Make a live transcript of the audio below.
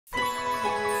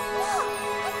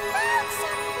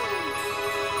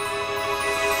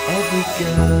Every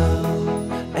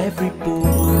girl, every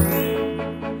boy,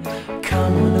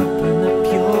 come and open up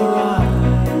your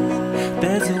eyes.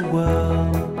 There's a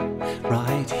world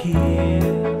right here,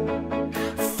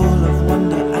 full of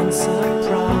wonder and surprise.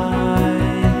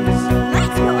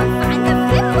 Let's go and find the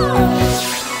Fimbles!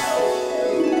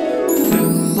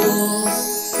 Fimbles,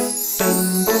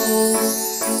 Fimbles,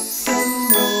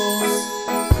 Fimbles.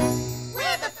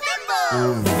 We're the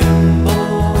Fimbles!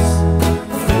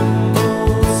 Fimbles,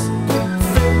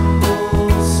 Fimbles,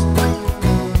 Fimbles.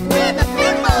 We're the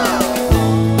Fimbles!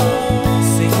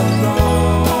 Sing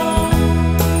along,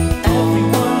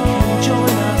 everyone can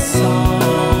join our song.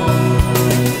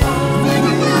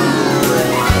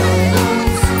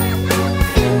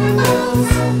 Fimbles,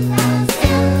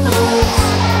 Fimbles,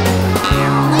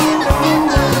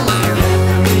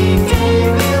 every day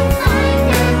we'll find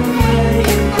and play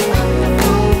in the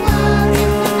wonderful world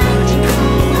of magical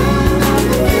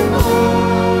Fimbles.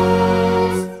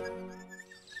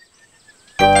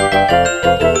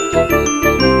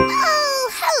 Oh,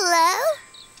 hello!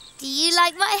 Do you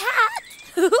like my hat?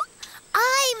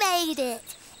 I made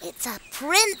it. It's a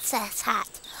princess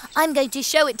hat. I'm going to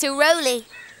show it to Roly.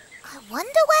 I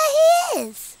wonder where he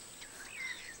is.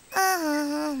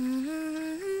 Oh,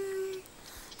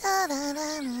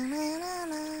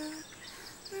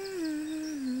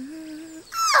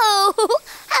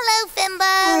 hello,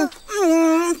 Fimbo.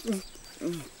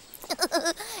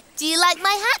 Do you like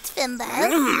my hat, Fimbo?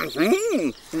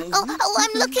 Oh,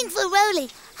 I'm looking for Roly.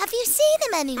 Have you seen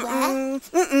him anywhere?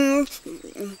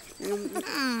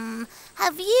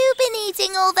 Have you been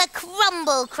eating all the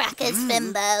crumble crackers,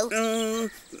 Fimbo?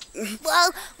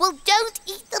 Well, don't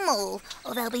eat them all,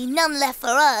 or there'll be none left for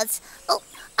us. Oh,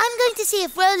 I'm going to see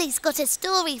if Roly's got a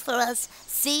story for us.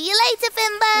 See you later,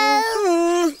 Fimbo.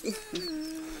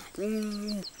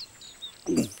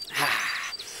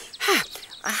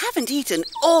 I haven't eaten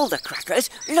all the crackers.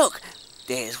 Look,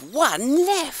 there's one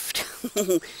left.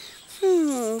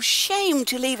 Shame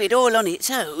to leave it all on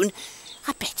its own.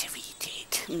 I better eat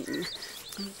it.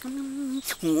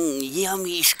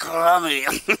 Yummy scrummy.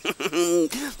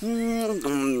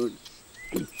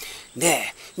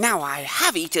 There, now I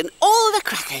have eaten all the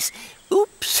crackers.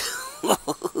 Oops.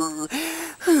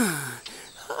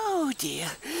 Oh dear.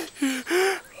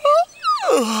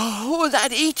 Oh,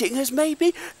 that eating has made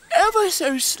me ever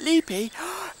so sleepy.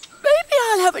 Maybe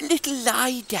I'll have a little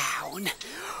lie down.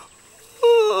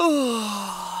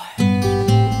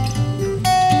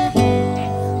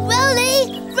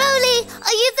 Roly,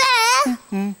 are you there?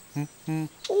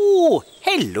 Oh,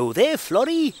 hello there,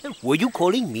 Florrie. Were you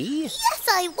calling me? Yes,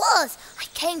 I was. I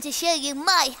came to show you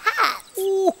my hat.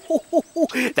 Oh,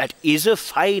 that is a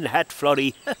fine hat,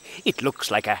 Florrie. It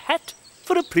looks like a hat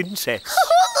for a princess.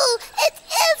 Oh, it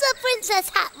is a princess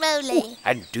hat, Roly.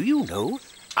 And do you know,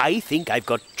 I think I've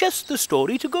got just the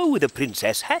story to go with a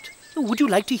princess hat. Would you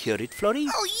like to hear it, Florrie?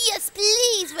 Oh, yes,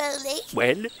 please, Roly.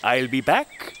 Well, I'll be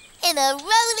back. In a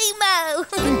Roly Mo.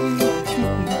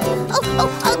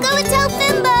 I'll go and tell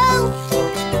Fimbo.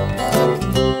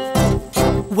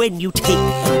 When you take a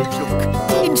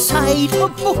look inside a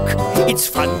book, it's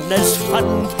fun as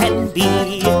fun can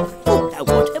be. Oh, now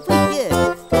what have we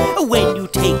here? When you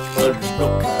take a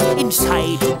look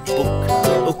inside a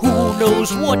book, who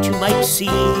knows what you might see?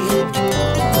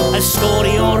 A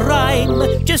story or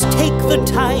rhyme, just take the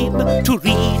time to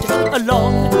read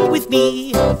along with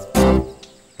me.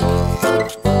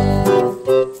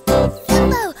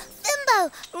 Fimbo,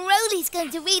 Roly's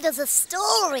going to read us a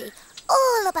story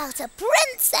all about a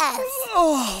princess.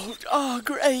 Oh,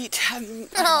 great.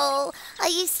 Oh, are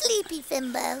you sleepy,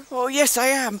 Fimbo? Oh, yes, I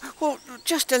am. Well,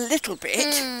 just a little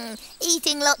bit.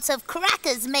 Eating lots of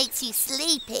crackers makes you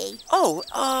sleepy. Oh,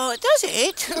 does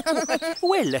it?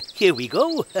 Well, here we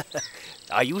go.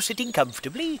 Are you sitting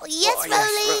comfortably? Oh, yes,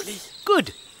 Roly.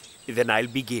 Good. Then I'll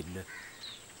begin.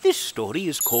 This story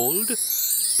is called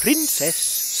Princess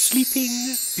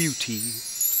Sleeping Beauty.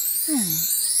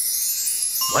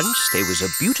 Once there was a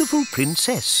beautiful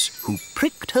princess who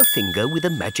pricked her finger with a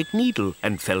magic needle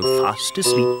and fell fast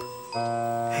asleep.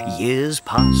 Years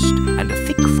passed and a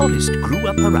thick forest grew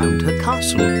up around her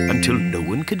castle until no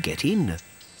one could get in.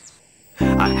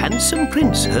 A handsome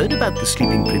prince heard about the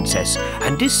sleeping princess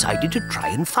and decided to try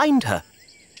and find her.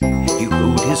 He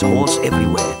rode his horse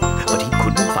everywhere, but he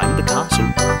couldn't find the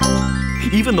castle.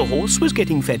 Even the horse was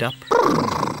getting fed up.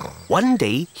 One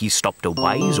day, he stopped a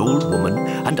wise old woman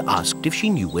and asked if she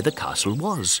knew where the castle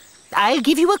was. I'll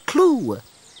give you a clue.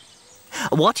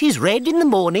 What is red in the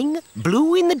morning,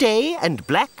 blue in the day, and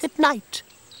black at night?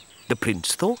 The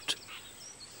prince thought.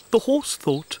 The horse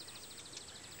thought.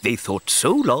 They thought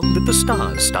so long that the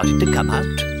stars started to come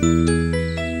out.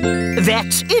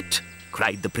 That's it,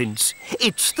 cried the prince.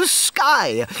 It's the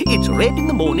sky. It's red in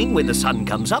the morning when the sun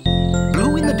comes up,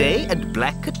 blue in the day and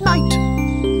black at night.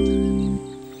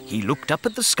 He looked up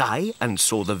at the sky and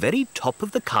saw the very top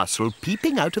of the castle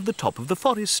peeping out of the top of the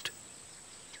forest.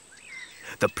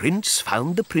 The prince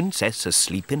found the princess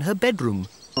asleep in her bedroom.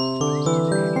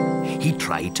 He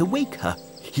tried to wake her.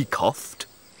 He coughed.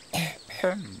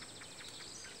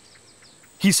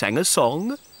 He sang a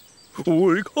song.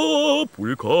 Wake up,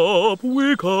 wake up,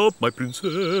 wake up, my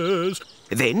princess.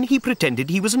 Then he pretended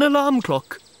he was an alarm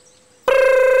clock.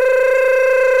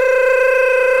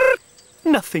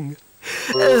 Nothing.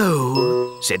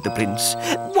 Oh, said the prince,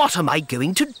 what am I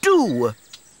going to do?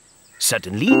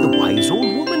 Suddenly the wise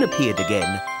old woman appeared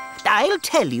again. I'll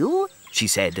tell you, she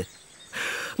said.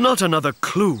 Not another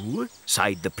clue,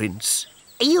 sighed the prince.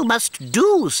 You must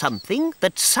do something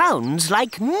that sounds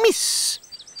like miss.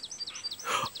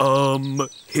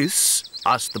 Hiss?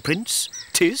 Asked the prince.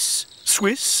 Tiss?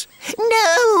 Swiss?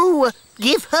 No!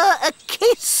 Give her a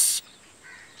kiss!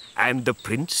 And the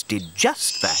prince did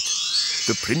just that.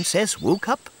 The princess woke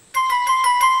up,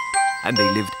 and they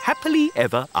lived happily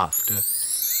ever after.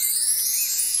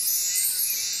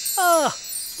 Ah,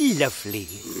 lovely.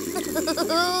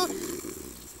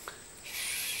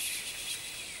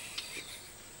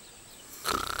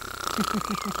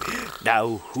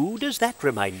 Now, who does that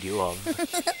remind you of?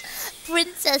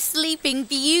 Princess Sleeping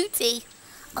Beauty.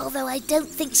 Although I don't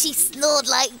think she snored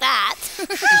like that.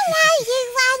 Hello,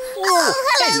 you one. Oh,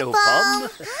 hello, Pom.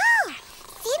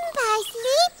 Fimbo's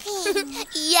sleeping.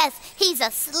 Yes, he's a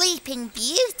Sleeping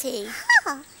Beauty.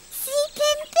 Oh,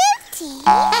 Sleeping Beauty.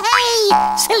 Hey,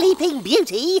 Sleeping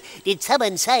Beauty? Did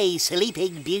someone say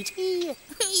Sleeping Beauty?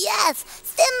 Yes,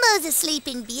 Fimbo's a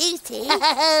Sleeping Beauty.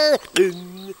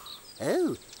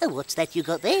 Oh, what's that you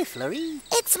got there, Florrie?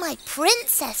 It's my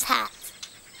princess hat.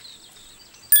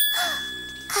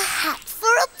 A hat for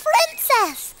a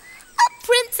princess. A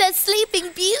Princess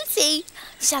Sleeping Beauty.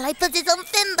 Shall I put it on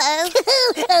Fimbo?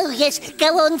 Oh, yes,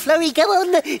 go on, Florrie, go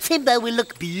on. Fimbo will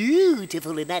look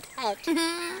beautiful in that hat.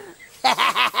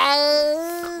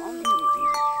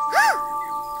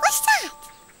 What's that?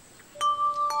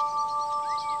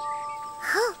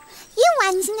 Oh, you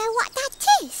ones know what that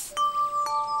is.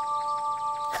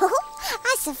 Oh,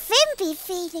 that's a Fimby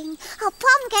feeling. Oh,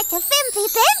 Pom gets a Fimby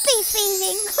Bimby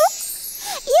feeling.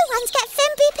 You ones get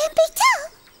Fimby Bimby too.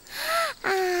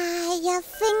 Ah, your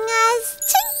fingers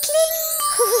twinkling.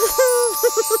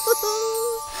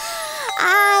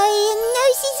 Ah, your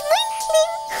nose is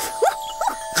wrinkling.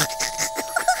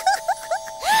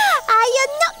 Ah, your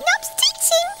knob-knob's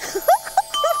twitching.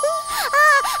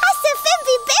 Ah, that's the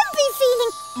Fimby Bimby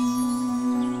feeling.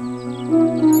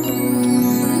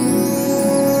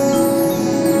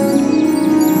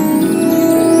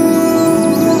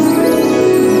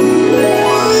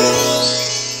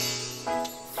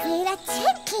 Feel a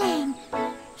tickling.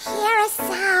 Hear a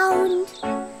sound.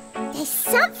 There's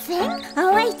something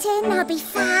waiting to be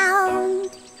found.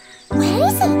 Where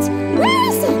is it? Where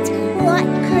is it? What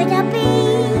could it be?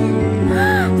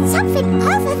 Something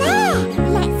over there.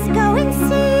 Let's go and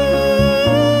see.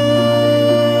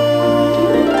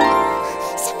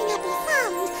 Something to be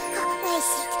found. Where is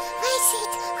it? Where is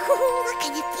it? What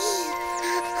can it be?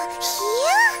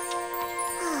 Here?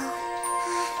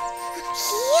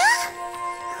 Here?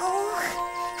 Oh,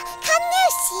 can you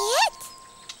see it?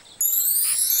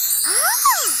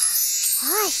 Oh,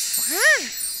 what's that?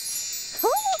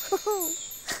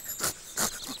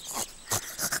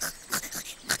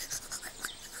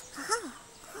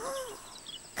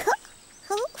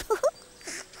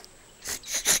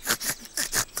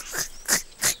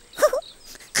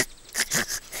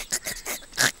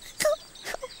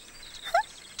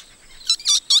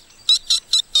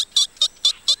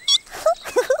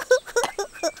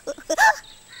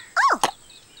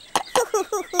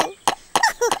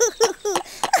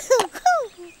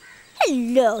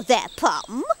 Hello there,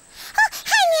 Pom.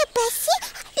 Hiya, Bessie.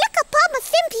 Look at Pom and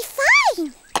Fimby fine.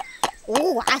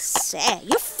 Oh, I say,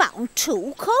 you found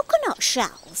 2 coconut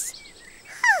shells.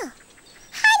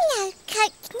 Hello,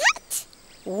 coconut.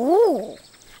 Oh,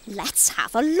 let's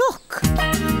have a look.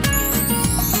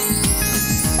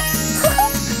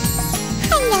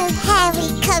 Hello, hairy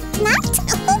coconut.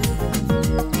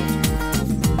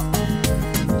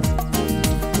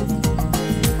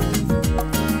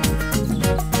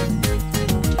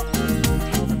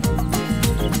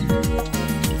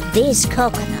 These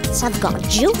coconuts have got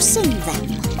juice in them.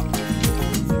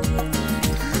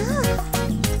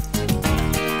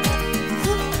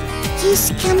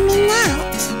 Juice coming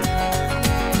out.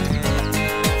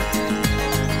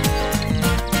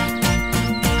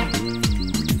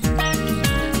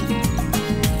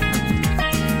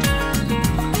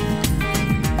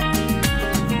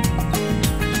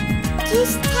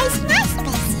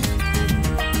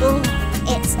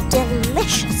 It's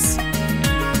delicious.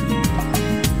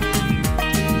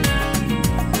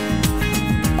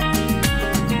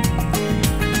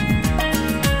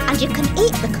 And you can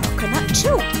eat the coconut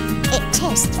too. It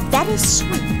tastes very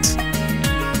sweet.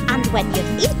 And when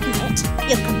you've eaten it,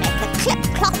 you can make a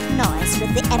clip-clop noise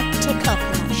with the empty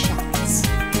coconut shells.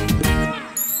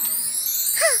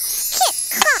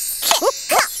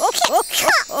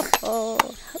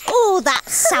 Oh, that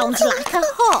sounds like a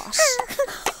horse.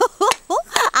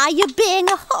 Are you being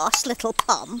a horse, little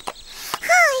Pom?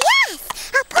 Oh,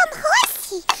 yes, a Pom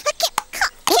horsey. A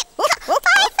kip-cop, kip-cop.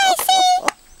 Bye,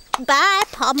 Bessie. Bye,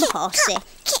 Pom horsey.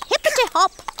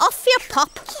 Hippity-hop, off you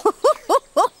pop.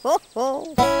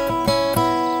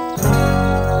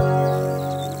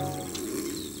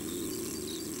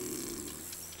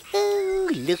 Oh,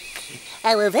 look,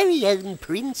 our very own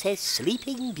Princess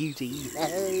Sleeping Beauty.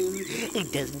 Oh,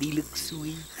 doesn't he look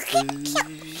sweet?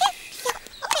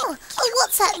 Oh,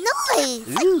 what's that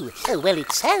noise? Ooh, well,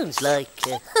 it sounds like...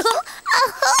 A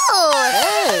horse!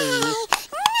 Hey!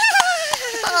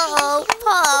 Oh,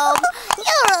 Pom,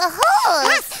 you're a horse!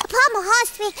 Yes, a Pom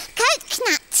horse with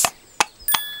coconuts.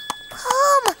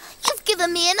 Pom, you've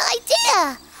given me an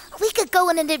idea. We could go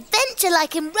on an adventure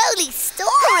like in Roly's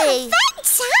story.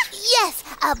 Adventure? Yes,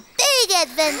 a big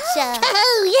adventure.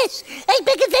 Oh, yes, a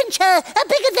big adventure! A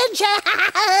big adventure!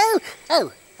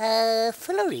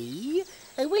 Florrie,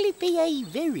 will it be a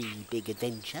very big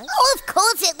adventure? Oh, of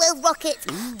course it will, Rockit.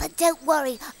 But don't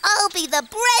worry, I'll be the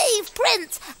brave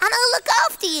prince and I'll look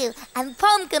after you. And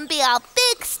Pom can be our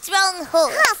big, strong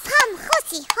horse. Oh, Pom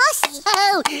horsey, horsey.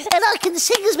 Oh, and I can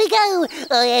sing as we go.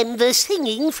 I am the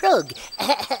singing frog.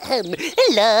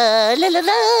 La la la la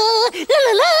la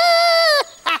la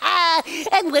la.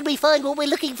 And when we find what we're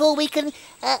looking for, we can.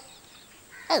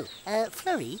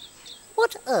 Florrie,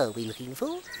 what are we looking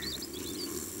for?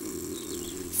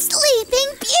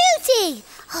 Sleeping Beauty!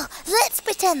 Oh, let's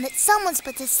pretend that someone's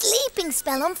put a sleeping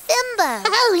spell on Fimbo.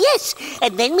 Oh yes,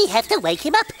 and then we have to wake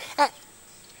him up.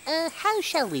 How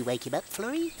shall we wake him up,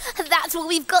 Florrie? That's what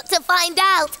we've got to find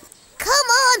out. Come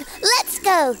on, let's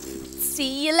go.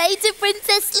 See you later,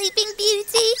 Princess Sleeping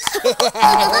Beauty.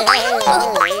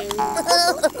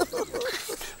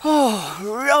 Oh,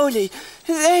 Roly,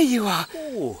 there you are.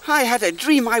 Oh. I had a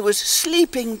dream I was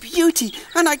Sleeping Beauty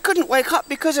and I couldn't wake up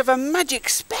because of a magic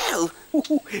spell.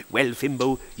 Well,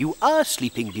 Fimbo, you are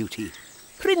Sleeping Beauty.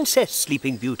 Princess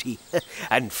Sleeping Beauty.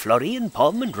 And Florrie and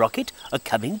Pom and Rockit are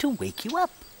coming to wake you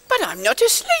up. But I'm not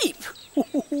asleep.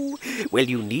 Well,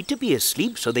 you need to be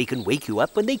asleep so they can wake you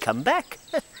up when they come back.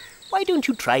 Why don't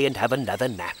you try and have another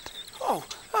nap? Oh,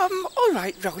 all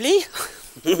right, Roly.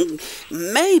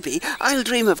 Maybe I'll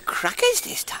dream of crackers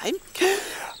this time.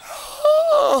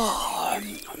 Oh.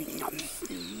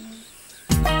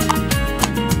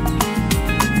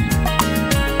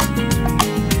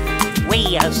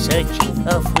 We are searching,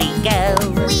 off we go.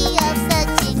 We are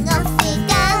searching, off we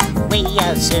go. We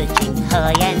are searching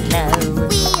high and low.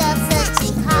 We are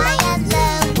searching high and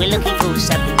low. We're looking for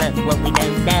something but what we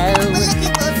don't know. We're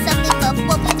looking for something but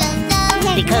what we don't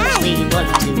know. Because we want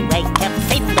to wake up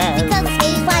Fimbo. Because we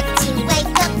want to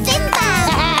wake up Fimbo.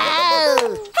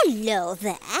 Hello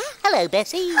there. Hello,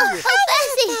 Bessie. Oh,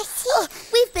 Bessie. Oh,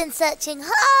 we've been searching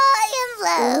high and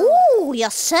low. Oh, you're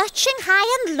searching high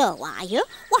and low, are you?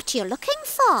 What are you looking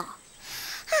for?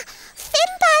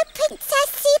 Fimbo Princess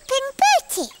Sleeping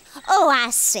Beauty. Oh, I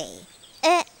see.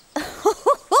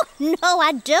 No,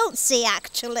 I don't see,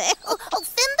 actually. Oh,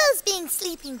 Fimbo's being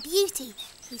Sleeping Beauty.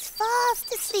 He's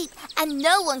fast asleep and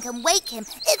no one can wake him.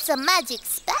 It's a magic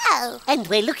spell. And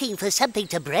we're looking for something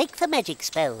to break the magic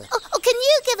spell. Oh, can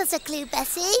you give us a clue,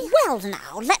 Bessie? Well,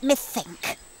 now, let me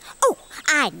think. Oh,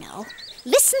 I know.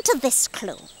 Listen to this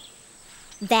clue.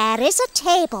 There is a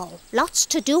table, lots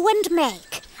to do and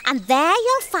make, and there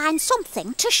you'll find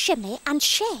something to shimmy and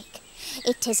shake.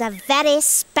 It is a very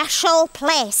special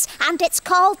place, and it's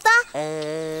called the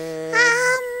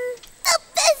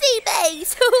Bessie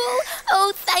Base.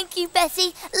 Oh, thank you,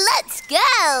 Bessie. Let's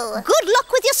go. Good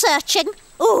luck with your searching.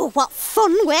 Oh, what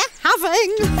fun we're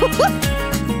having.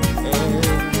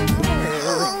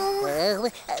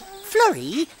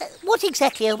 Florrie, what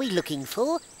exactly are we looking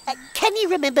for? Can you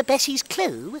remember Bessie's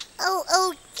clue?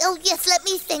 Oh, yes, let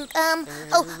me think.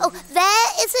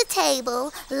 There is a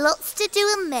table, lots to do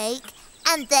and make,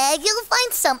 and there you'll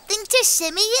find something to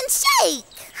shimmy and shake.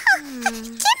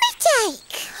 Jimmy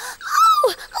Jake.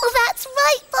 Oh, that's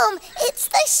right, Pom. It's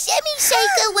the shimmy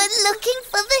shaker. We're looking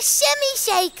for the shimmy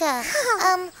shaker.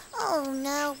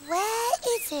 Now where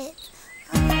is it?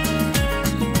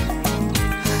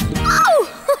 Oh,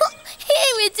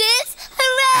 here it is.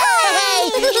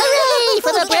 Hooray! Hooray! Hooray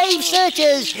for the brave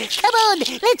searchers! Come on,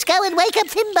 let's go and wake up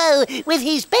Fimbo with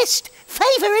his best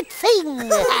favourite thing.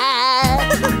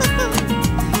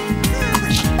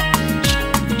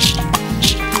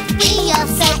 We are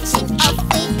searching, off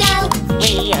we go.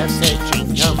 We are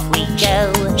searching, off we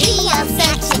go. We are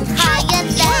searching high and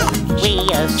low.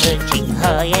 We are searching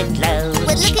high and low.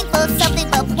 We're looking for something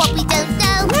but what we don't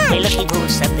know. We're looking for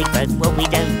something but what we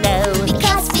don't know.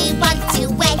 Because we want to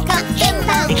wake up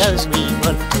Fimbo. Because we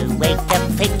want to wake up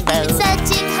Fimbo. We've been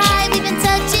searching high, we've been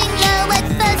searching low. At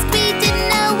first we didn't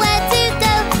know where to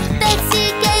go.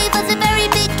 Betsy gave us a very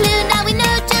big clue. Now we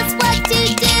know just what to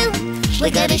do.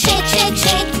 We're gonna shake, shake,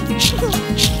 shake.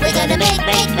 We're gonna make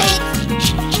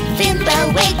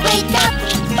Fimbo wake up.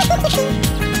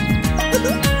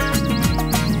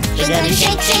 We're gonna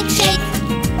shake, shake, shake.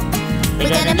 We're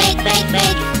gonna make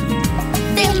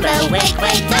Fimbo wake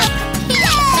up.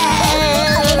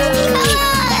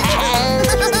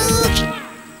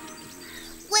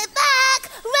 We're back!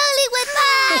 Roly, we're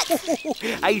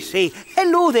back! I say,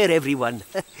 hello there, everyone.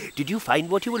 Did you find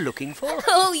what you were looking for?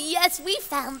 Oh, yes, we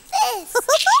found this.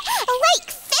 Wake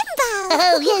Fimbo!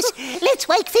 Oh, yes, let's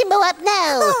wake Fimbo up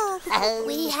now.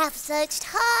 We have searched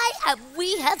high and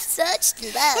we have searched I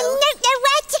low. don't know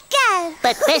where to go.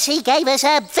 But Bessie gave us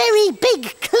a very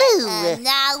big clue. And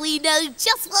now we know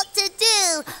just what to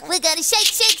do. We're gonna shake,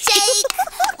 shake, shake.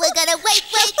 We're gonna wake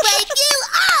you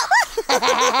up.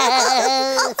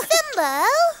 Oh, Fimbo.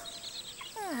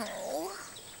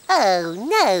 Oh,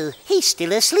 no, he's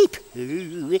still asleep.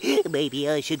 Ooh, maybe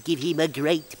I should give him a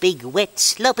great big wet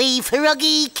sloppy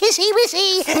froggy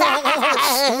kissy-wissy.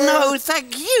 No,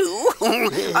 thank you.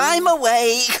 I'm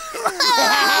awake.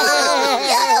 Oh,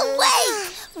 you're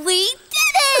awake. We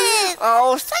did it.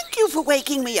 Oh, thank you for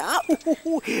waking me up.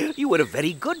 You were a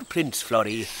very good Prince,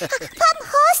 Florrie. Pom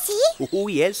Horsey. Oh,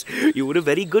 yes, you were a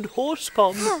very good horse,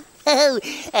 Pom. Oh,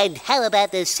 and how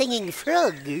about the singing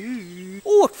frog?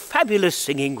 Oh, fabulous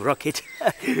singing, Rockit.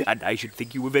 And I should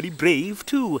think you were very brave,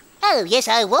 too. Oh, yes,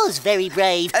 I was very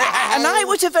brave. And I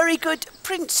was a very good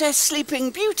Princess Sleeping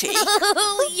Beauty.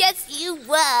 Oh, yes, you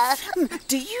were.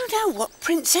 Do you know what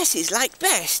princesses like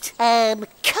best?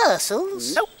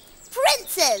 Castles? Nope.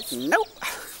 Princes. Nope.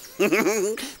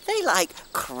 They like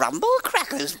crumble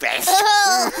crackers best.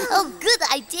 Oh, good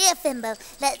idea, Fimbo.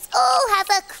 Let's all have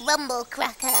a crumble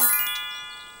cracker.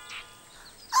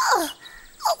 Oh,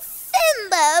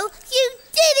 Fimbo, you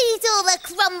did eat all the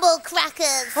crumble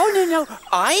crackers. Oh, no,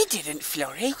 I didn't,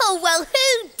 Florrie. Oh, well,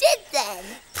 who did then?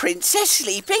 Princess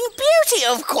Sleeping Beauty,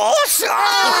 of course.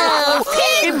 Oh,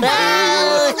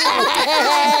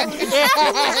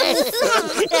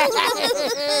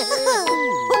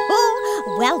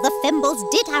 Well, the Fimbles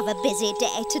did have a busy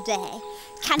day today.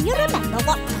 Can you remember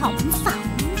what Pom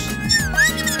found?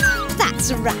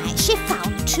 That's right, she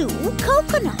found 2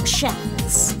 coconut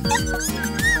shells.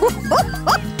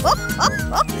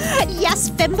 Yes,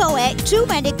 Fimbo ate too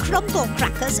many crumble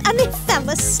crackers and he fell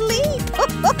asleep.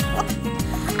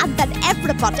 And then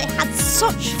everybody had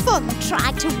such fun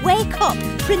trying to wake up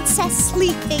Princess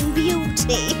Sleeping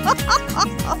Beauty.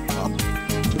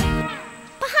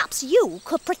 Perhaps you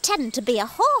could pretend to be a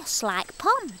horse like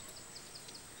Pom.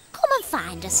 Come and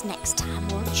find us next time,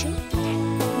 won't you?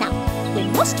 Now, we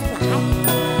must fly.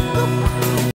 Goodbye.